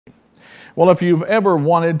Well, if you've ever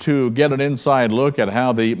wanted to get an inside look at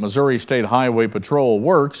how the Missouri State Highway Patrol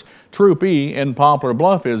works, Troop E in Poplar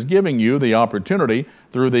Bluff is giving you the opportunity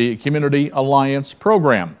through the Community Alliance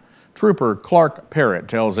program. Trooper Clark Parrott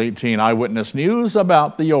tells 18 Eyewitness News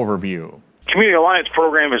about the overview. Community Alliance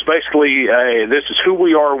program is basically this is who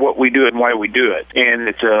we are, what we do, and why we do it. And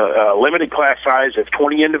it's a limited class size of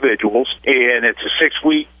 20 individuals, and it's a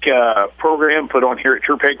 6-week program put on here at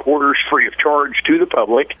Troop Headquarters free of charge to the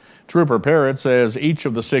public. Trooper Parrott says each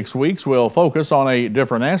of the 6 weeks will focus on a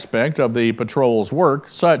different aspect of the patrol's work,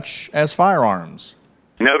 such as firearms.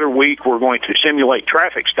 Another week, we're going to simulate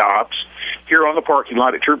traffic stops here on the parking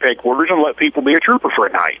lot at Troop Headquarters and let people be a trooper for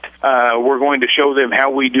a night. We're going to show them how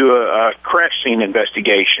we do a crash scene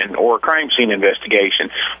investigation or a crime scene investigation.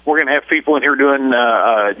 We're going to have people in here doing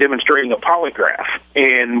demonstrating a polygraph,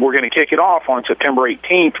 and we're going to kick it off on September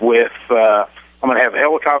 18th with I'm going to have a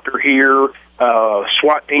helicopter here.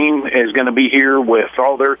 SWAT team is going to be here with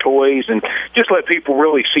all their toys, and just let people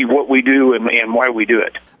really see what we do and why we do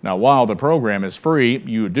it. Now, while the program is free,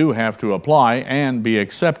 you do have to apply and be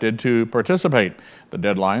accepted to participate. The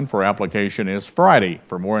deadline for application is Friday.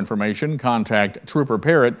 For more information, contact Trooper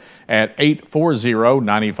Parrott at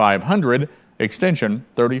 840-9500, extension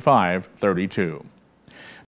 3532.